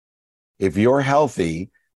If you're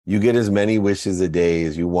healthy, you get as many wishes a day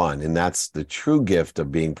as you want. And that's the true gift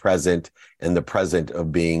of being present and the present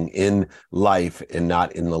of being in life and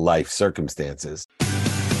not in the life circumstances.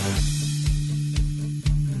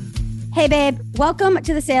 Hey, babe, welcome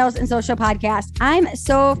to the Sales and Social Podcast. I'm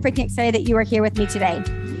so freaking excited that you are here with me today.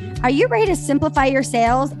 Are you ready to simplify your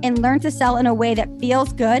sales and learn to sell in a way that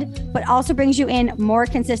feels good, but also brings you in more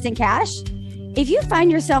consistent cash? If you find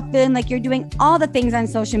yourself feeling like you're doing all the things on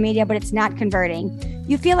social media, but it's not converting,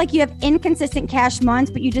 you feel like you have inconsistent cash months,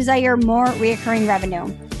 but you desire more reoccurring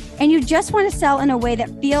revenue, and you just want to sell in a way that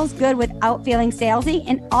feels good without feeling salesy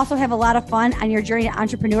and also have a lot of fun on your journey to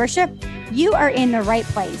entrepreneurship, you are in the right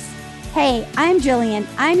place. Hey, I'm Jillian.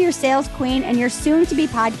 I'm your sales queen and your soon-to-be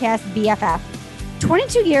podcast BFF.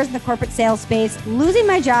 22 years in the corporate sales space, losing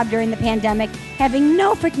my job during the pandemic, having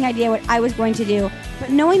no freaking idea what I was going to do,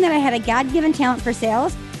 but knowing that I had a God-given talent for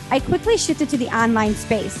sales, I quickly shifted to the online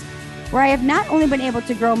space, where I have not only been able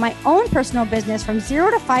to grow my own personal business from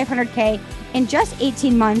 0 to 500K in just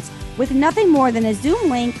 18 months with nothing more than a Zoom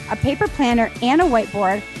link, a paper planner, and a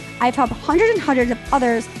whiteboard. I've helped hundreds and hundreds of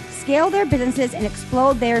others scale their businesses and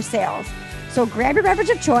explode their sales. So grab your beverage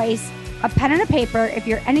of choice, a pen and a paper if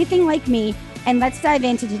you're anything like me, and let's dive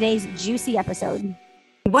into today's juicy episode.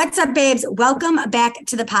 What's up, babes? Welcome back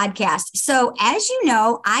to the podcast. So as you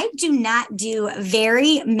know, I do not do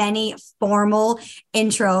very many formal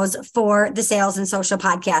intros for the Sales and Social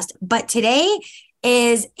Podcast, but today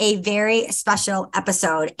is a very special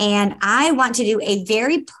episode, and I want to do a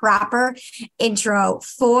very proper intro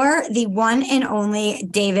for the one and only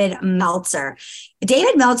David Meltzer.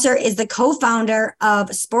 David Meltzer is the co-founder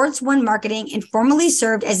of Sports One Marketing and formerly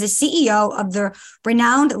served as the CEO of the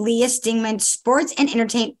renowned Leah Stingman Sports and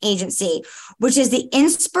Entertainment Agency, which is the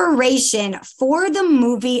inspiration for the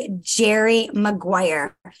movie Jerry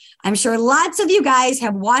Maguire. I'm sure lots of you guys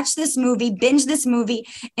have watched this movie, binged this movie,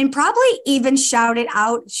 and probably even shouted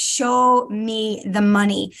out, "Show me the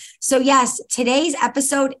money." So yes, today's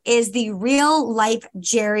episode is the real life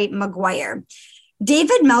Jerry Maguire.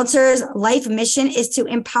 David Meltzer's life mission is to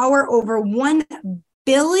empower over 1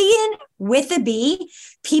 billion with a B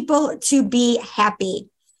people to be happy.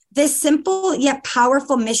 This simple yet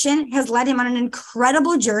powerful mission has led him on an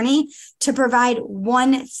incredible journey to provide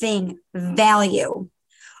one thing: value.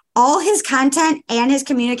 All his content and his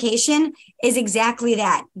communication is exactly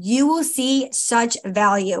that. You will see such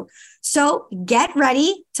value. So get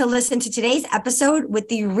ready to listen to today's episode with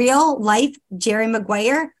the real life Jerry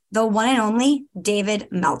Maguire, the one and only David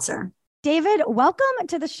Meltzer. David, welcome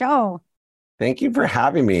to the show. Thank you for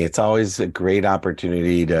having me. It's always a great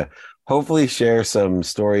opportunity to hopefully share some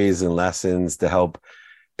stories and lessons to help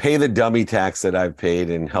pay the dummy tax that I've paid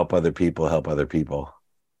and help other people help other people.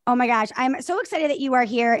 Oh my gosh, I'm so excited that you are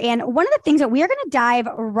here. And one of the things that we are going to dive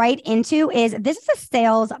right into is this is a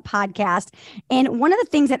sales podcast. And one of the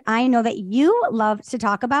things that I know that you love to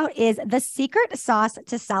talk about is the secret sauce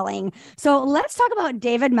to selling. So let's talk about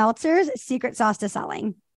David Meltzer's secret sauce to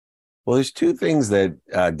selling. Well, there's two things that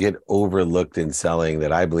get overlooked in selling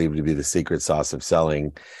that I believe to be the secret sauce of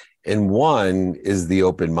selling. And one is the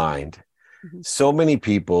open mind. So many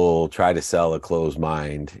people try to sell a closed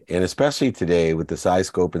mind, and especially today with the size,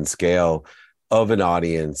 scope, and scale of an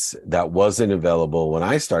audience that wasn't available when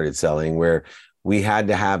I started selling, where we had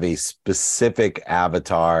to have a specific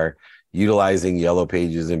avatar utilizing yellow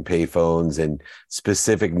pages and payphones and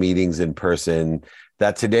specific meetings in person,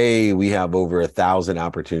 that today we have over 1,000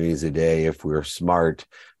 opportunities a day if we're smart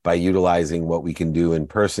by utilizing what we can do in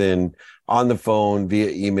person, on the phone, via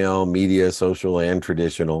email, media, social, and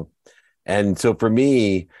traditional. And so for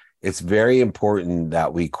me, it's very important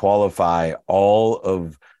that we qualify all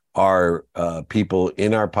of our people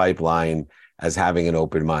in our pipeline as having an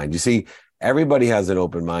open mind. You see, everybody has an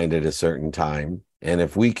open mind at a certain time. And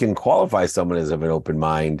if we can qualify someone as of an open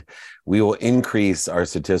mind, we will increase our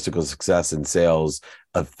statistical success in sales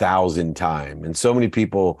 1,000 times. And so many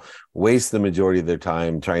people waste the majority of their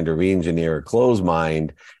time trying to re-engineer a closed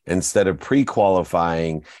mind instead of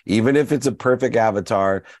pre-qualifying, even if it's a perfect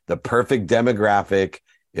avatar, the perfect demographic.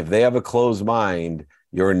 If they have a closed mind,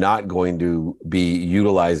 you're not going to be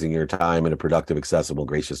utilizing your time in a productive, accessible,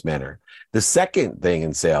 gracious manner. The second thing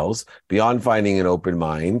in sales, beyond finding an open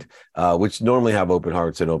mind, which normally have open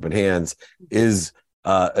hearts and open hands, is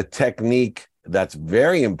a technique that's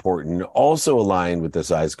very important, also aligned with the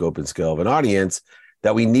size, scope, and scale of an audience,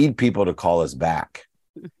 that we need people to call us back.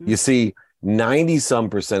 You see,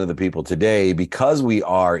 90% of the people today, because we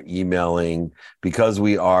are emailing, because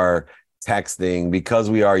we are texting, because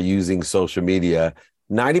we are using social media,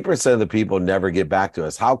 90% of the people never get back to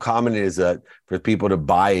us. How common is it for people to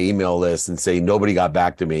buy an email list and say, nobody got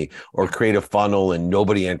back to me, or create a funnel and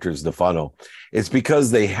nobody enters the funnel? It's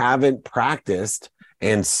because they haven't practiced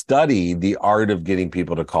and studied the art of getting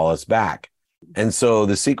people to call us back. And so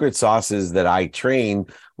the secret sauces that I train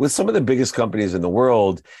with some of the biggest companies in the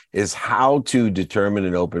world is how to determine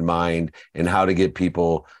an open mind and how to get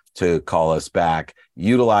people to call us back,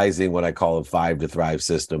 utilizing what I call a 5 to Thrive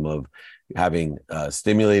system of having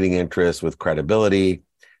stimulating interest with credibility,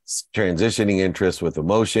 transitioning interest with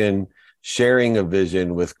emotion, sharing a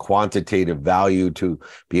vision with quantitative value to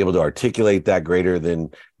be able to articulate that greater than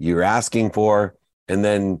you're asking for, and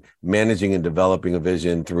then managing and developing a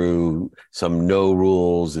vision through some no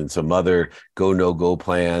rules and some other go, no go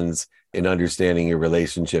plans, and understanding your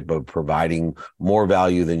relationship of providing more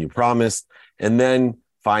value than you promised, and then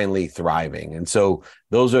finally thriving. And so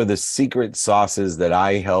those are the secret sauces that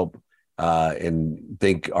I help and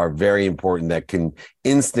think are very important, that can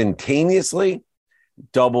instantaneously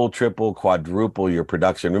double, triple, quadruple your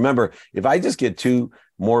production. Remember, if I just get 2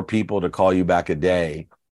 more people to call you back a day,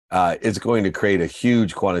 it's going to create a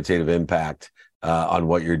huge quantitative impact on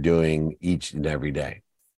what you're doing each and every day.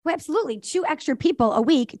 Well, absolutely. 2 extra people a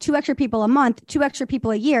week, 2 extra people a month, 2 extra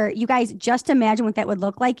people a year. You guys just imagine what that would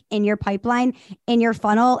look like in your pipeline, in your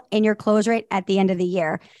funnel, in your close rate at the end of the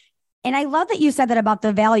year. And I love that you said that about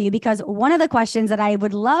the value, because one of the questions that I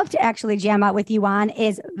would love to actually jam out with you on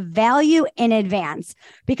is value in advance,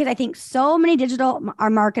 because I think so many digital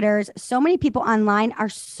marketers, so many people online are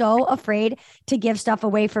so afraid to give stuff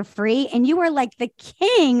away for free. And you are like the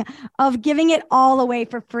king of giving it all away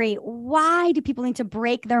for free. Why do people need to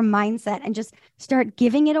break their mindset and just start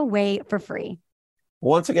giving it away for free?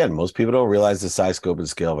 Once again, most people don't realize the size, scope, and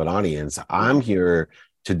scale of an audience. I'm here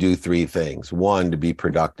to do 3 things. 1, to be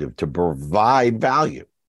productive, to provide value.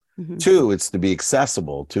 2, it's to be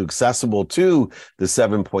accessible to the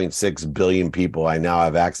 7.6 billion people I now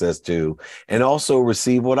have access to, and also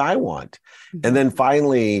receive what I want. And then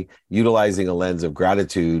finally, utilizing a lens of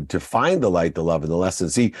gratitude to find the light, the love, and the lesson.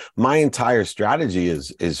 See, my entire strategy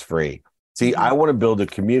is free. See, I want to build a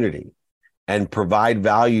community and provide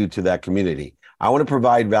value to that community. I want to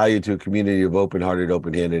provide value to a community of open-hearted,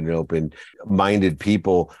 open-handed, and open-minded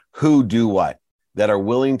people who do what? That are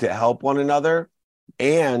willing to help one another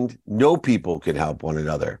and know people can help one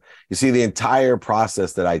another. You see, the entire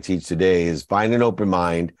process that I teach today is find an open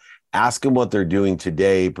mind, ask them what they're doing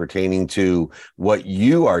today pertaining to what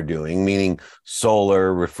you are doing, meaning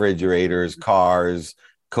solar, refrigerators, cars,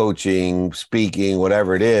 coaching, speaking,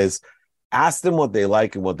 whatever it is. Ask them what they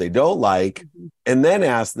like and what they don't like, and then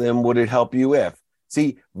ask them, would it help you if?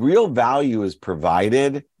 See, real value is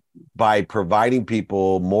provided by providing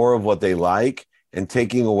people more of what they like and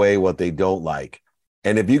taking away what they don't like.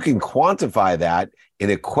 And if you can quantify that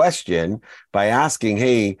in a question by asking,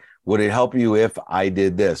 hey, would it help you if I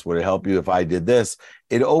did this? Would it help you if I did this?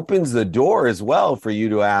 It opens the door as well for you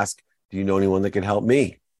to ask, do you know anyone that can help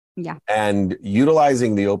me? Yeah. And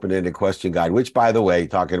utilizing the open-ended question guide, which, by the way,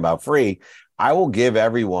 talking about free, I will give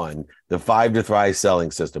everyone the 5 to Thrive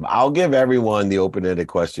selling system. I'll give everyone the open-ended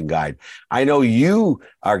question guide. I know you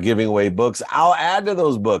are giving away books. I'll add to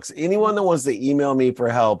those books. Anyone that wants to email me for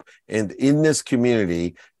help and in this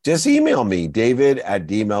community, just email me,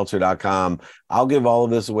 david@dmeltzer.com. I'll give all of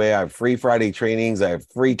this away. I have free Friday trainings. I have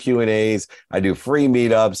free Q&As. I do free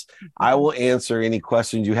meetups. I will answer any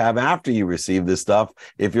questions you have after you receive this stuff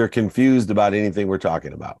if you're confused about anything we're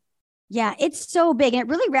talking about. Yeah, it's so big. And it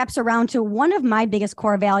really wraps around to one of my biggest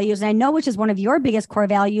core values. And I know which is one of your biggest core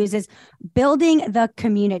values is building the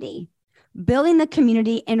community. Building the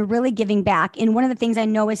community and really giving back. And one of the things I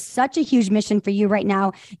know is such a huge mission for you right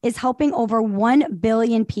now is helping over 1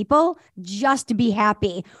 billion people just be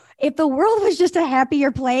happy. If the world was just a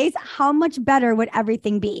happier place, how much better would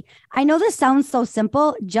everything be? I know this sounds so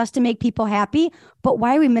simple, just to make people happy, but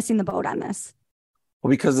why are we missing the boat on this?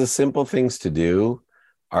 Well, because the simple things to do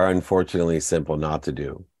are unfortunately simple not to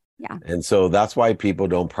do. Yeah. And so that's why people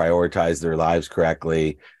don't prioritize their lives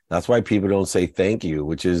correctly. That's why people don't say thank you,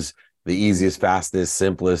 which is the easiest, fastest,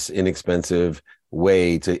 simplest, inexpensive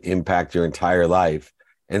way to impact your entire life.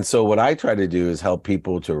 And so what I try to do is help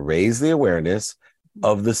people to raise the awareness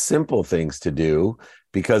of the simple things to do,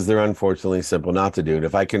 because they're unfortunately simple not to do. And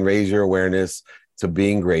if I can raise your awareness to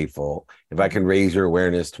being grateful, if I can raise your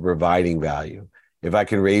awareness to providing value, if I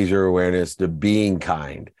can raise your awareness to being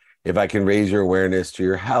kind, if I can raise your awareness to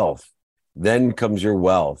your health, then comes your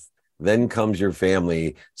wealth. Then comes your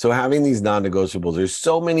family. So having these non-negotiables, there's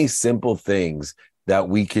so many simple things that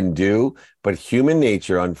we can do, but human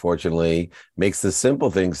nature, unfortunately, makes the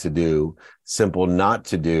simple things to do simple not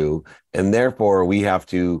to do. And therefore, we have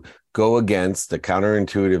to go against the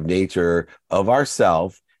counterintuitive nature of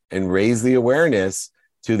ourself and raise the awareness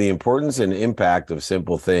to the importance and impact of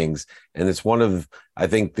simple things. And it's one of, I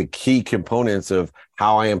think, the key components of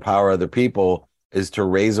how I empower other people is to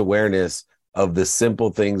raise awareness of the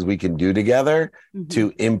simple things we can do together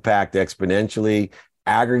to impact exponentially,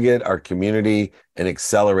 aggregate our community, and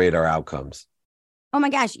accelerate our outcomes. Oh my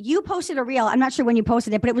gosh, you posted a reel. I'm not sure when you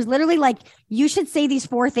posted it, but it was literally like, you should say these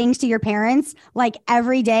 4 things to your parents like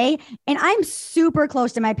every day. And I'm super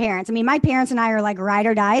close to my parents. I mean, my parents and I are like ride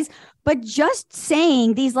or dies, but just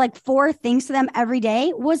saying these like 4 things to them every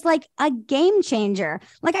day was like a game changer.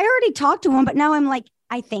 Like I already talked to them, but now I'm like,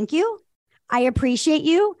 I thank you. I appreciate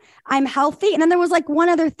you. I'm healthy. And then there was like one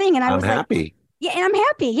other thing. And I was happy. Like, yeah, and I'm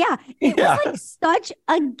happy. Yeah. It was like such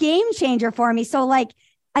a game changer for me. So like,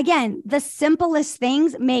 again, the simplest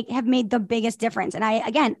things have made the biggest difference.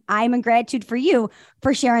 And I'm in gratitude for you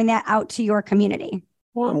for sharing that out to your community.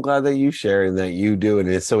 Well, I'm glad that you share and that you do. And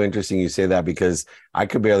it's so interesting you say that, because I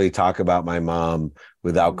could barely talk about my mom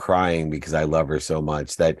without crying, because I love her so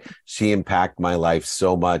much, that she impacted my life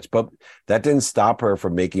so much. But that didn't stop her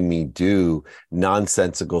from making me do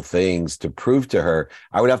nonsensical things to prove to her.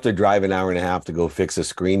 I would have to drive an hour and a half to go fix a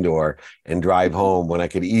screen door and drive home when I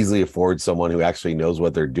could easily afford someone who actually knows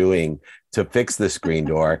what they're doing to fix the screen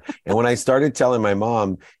door. And when I started telling my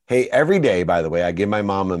mom, hey, every day, by the way, I give my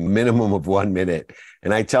mom a minimum of 1 minute.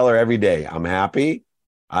 And I tell her every day, I'm happy,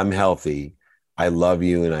 I'm healthy, I love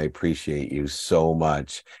you, and I appreciate you so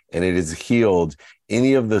much. And it has healed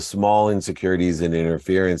any of the small insecurities and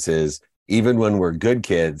interferences, even when we're good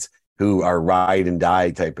kids who are ride and die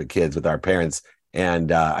type of kids with our parents.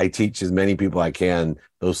 And I teach as many people I can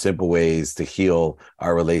those simple ways to heal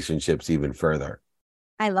our relationships even further.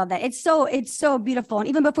 I love that. It's so beautiful. And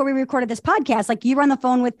even before we recorded this podcast, like you were on the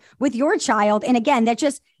phone with your child. And again,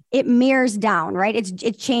 it mirrors down, right?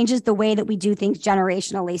 It changes the way that we do things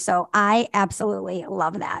generationally. So I absolutely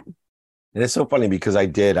love that. And it's so funny because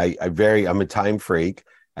I'm a time freak.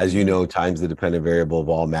 As you know, time's the dependent variable of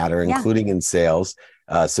all matter, including in sales,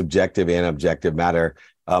 subjective and objective matter.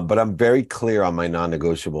 But I'm very clear on my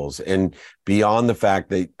non-negotiables. And beyond the fact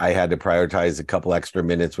that I had to prioritize a couple extra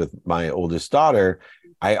minutes with my oldest daughter,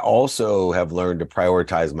 I also have learned to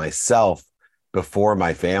prioritize myself before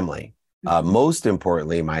my family. Most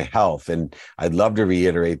importantly, my health. And I'd love to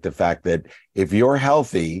reiterate the fact that if you're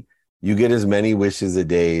healthy, you get as many wishes a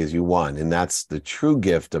day as you want. And that's the true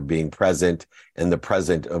gift of being present, and the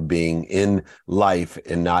present of being in life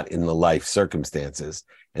and not in the life circumstances.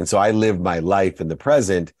 And so I live my life in the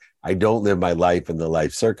present. I don't live my life in the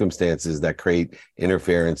life circumstances that create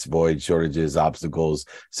interference, void, shortages, obstacles,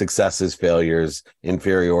 successes, failures,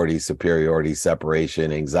 inferiority, superiority,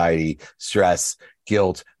 separation, anxiety, stress,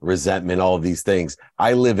 guilt, resentment, all of these things.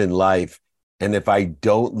 I live in life. And if I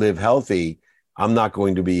don't live healthy, I'm not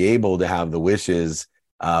going to be able to have the wishes.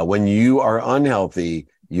 When you are unhealthy,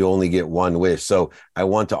 you only get one wish. So I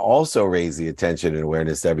want to also raise the attention and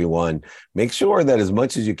awareness to everyone. Make sure that as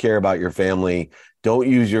much as you care about your family, don't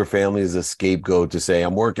use your family as a scapegoat to say,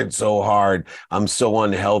 I'm working so hard, I'm so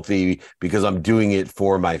unhealthy because I'm doing it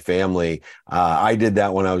for my family. I did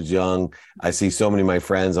that when I was young. I see so many of my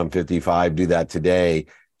friends, I'm 55, do that today.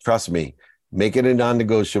 Trust me, make it a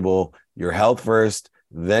non-negotiable. Your health first,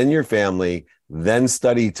 then your family, then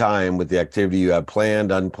study time with the activity you have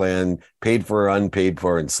planned, unplanned, paid for, unpaid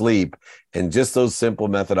for, and sleep. And just those simple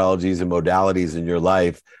methodologies and modalities in your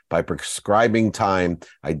life, by prescribing time,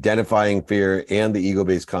 identifying fear and the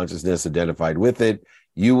ego-based consciousness identified with it,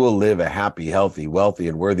 you will live a happy, healthy, wealthy,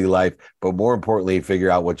 and worthy life. But more importantly, figure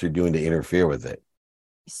out what you're doing to interfere with it.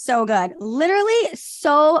 So good. Literally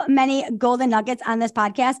so many golden nuggets on this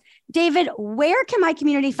podcast. David, where can my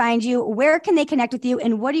community find you? Where can they connect with you?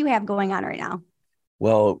 And what do you have going on right now?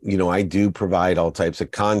 Well, I do provide all types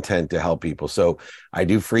of content to help people. So I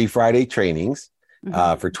do free Friday trainings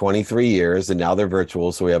for 23 years, and now they're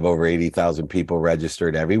virtual. So we have over 80,000 people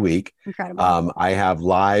registered every week. Incredible. I have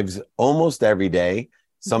lives almost every day.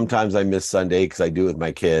 Sometimes I miss Sunday because I do it with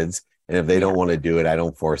my kids. And if they don't want to do it, I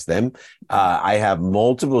don't force them. I have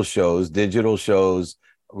multiple shows, digital shows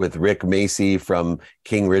with Rick Macy from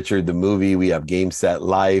King Richard, the movie. We have Game Set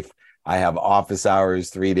Life. I have office hours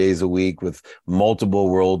 3 days a week with multiple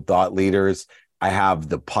world thought leaders. I have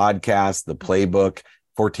the podcast, the playbook,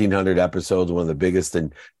 1,400 episodes, one of the biggest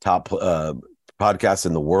and top podcasts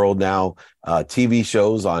in the world now. TV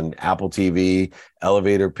shows on Apple TV,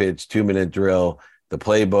 Elevator Pitch, 2 Minute Drill, the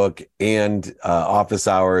playbook, and office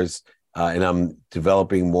hours. and I'm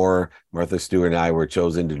developing more. Martha Stewart and I were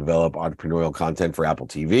chosen to develop entrepreneurial content for Apple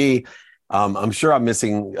TV. I'm sure I'm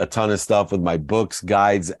missing a ton of stuff with my books,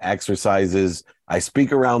 guides, exercises. I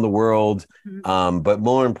speak around the world, but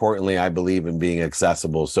more importantly, I believe in being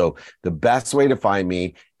accessible. So the best way to find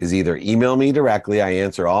me is either email me directly. I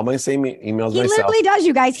answer all my same emails myself. He literally does,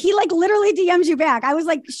 you guys. He like literally DMs you back. I was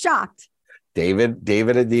like shocked. David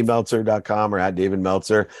at dmeltzer.com or at David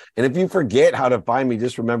Meltzer. And if you forget how to find me,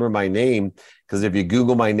 just remember my name, because if you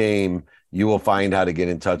Google my name, you will find how to get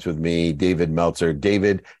in touch with me, David Meltzer,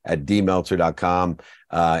 David at dmeltzer.com.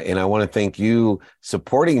 And I want to thank you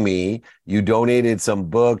supporting me. You donated some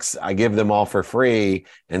books. I give them all for free.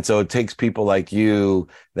 And so it takes people like you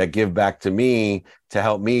that give back to me to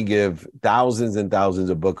help me give thousands and thousands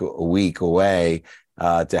of books a week away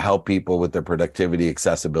to help people with their productivity,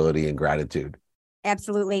 accessibility, and gratitude.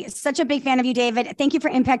 Absolutely. Such a big fan of you, David. Thank you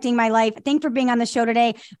for impacting my life. Thank you for being on the show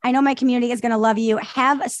today. I know my community is going to love you.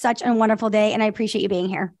 Have such a wonderful day, and I appreciate you being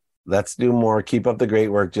here. Let's do more. Keep up the great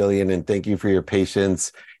work, Jillian, and thank you for your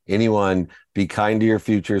patience. Anyone, be kind to your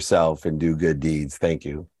future self and do good deeds. Thank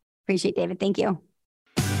you. Appreciate David. Thank you.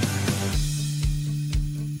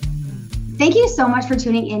 Thank you so much for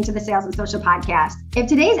tuning into the Sales and Social Podcast. If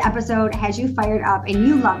today's episode has you fired up and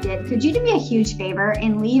you loved it, could you do me a huge favor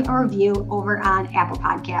and leave a review over on Apple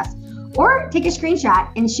Podcasts? Or take a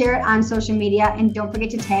screenshot and share it on social media, and don't forget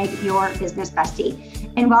to tag your business bestie.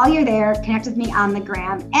 And while you're there, connect with me on the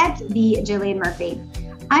gram at the Jillian Murphy.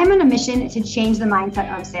 I'm on a mission to change the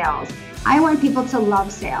mindset of sales. I want people to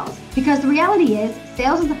love sales, because the reality is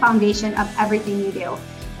sales is the foundation of everything you do.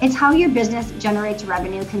 It's how your business generates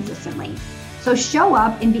revenue consistently. So show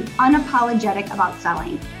up and be unapologetic about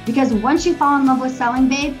selling, because once you fall in love with selling,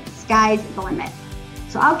 babe, sky's the limit.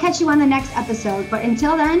 So I'll catch you on the next episode. But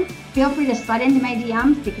until then, feel free to slide into my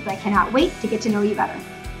DMs, because I cannot wait to get to know you better.